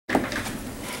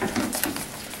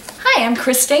Hi, I'm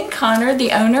Christine Connor,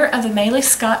 the owner of Amelie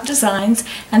Designs,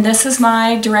 and this is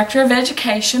my Director of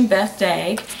Education, Beth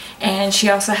Daig, and she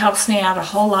also helps me out a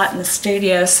whole lot in the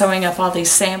studio sewing up all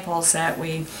these samples that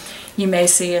you may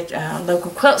see at a local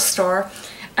quilt store.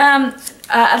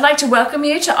 I'd like to welcome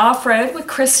you to Off-Road with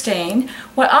Christine.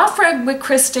 Off-Road with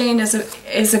Christine is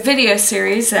a video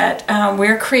series that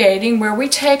we're creating where we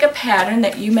take a pattern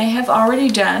that you may have already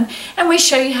done and we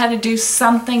show you how to do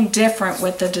something different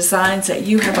with the designs that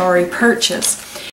you have already purchased.